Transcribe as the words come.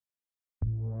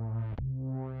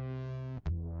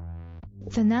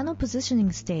The nano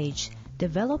positioning stage,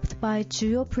 developed by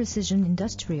Chuo Precision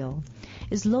Industrial,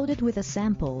 is loaded with a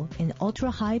sample in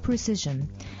ultra-high precision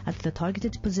at the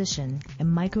targeted position in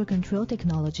microcontrol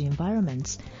technology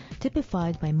environments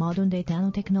typified by modern-day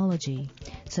nanotechnology,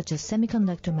 such as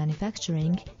semiconductor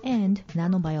manufacturing and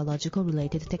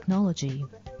nanobiological-related technology.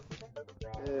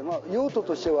 用途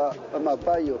としては、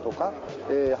バイオとか、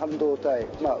半導体、ウ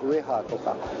ェハーと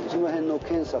か、その辺の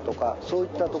検査とか、そういっ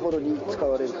たところに使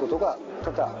われることが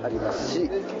多々ありますし、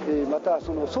また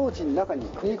その装置の中に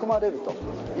組み込まれる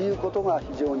ということが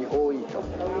非常に多いと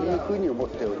いうふうに思っ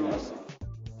ております。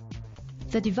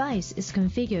The device is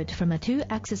configured from a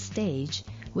two-axis stage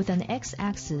with an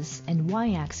x-axis and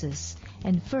y-axis,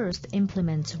 and first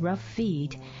implements rough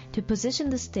feed to position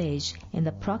the stage in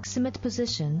the proximate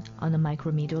position on a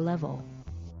micrometer level.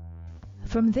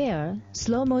 From there,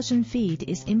 slow motion feed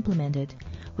is implemented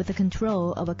with the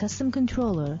control of a custom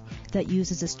controller that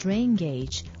uses a strain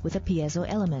gauge with a piezo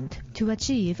element to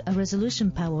achieve a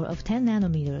resolution power of 10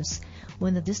 nanometers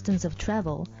when the distance of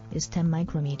travel is 10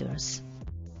 micrometers.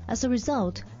 As a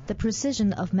result, the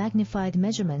precision of magnified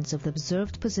measurements of the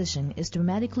observed position is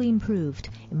dramatically improved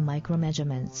in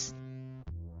micromeasurements.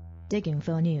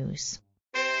 DigInfo News.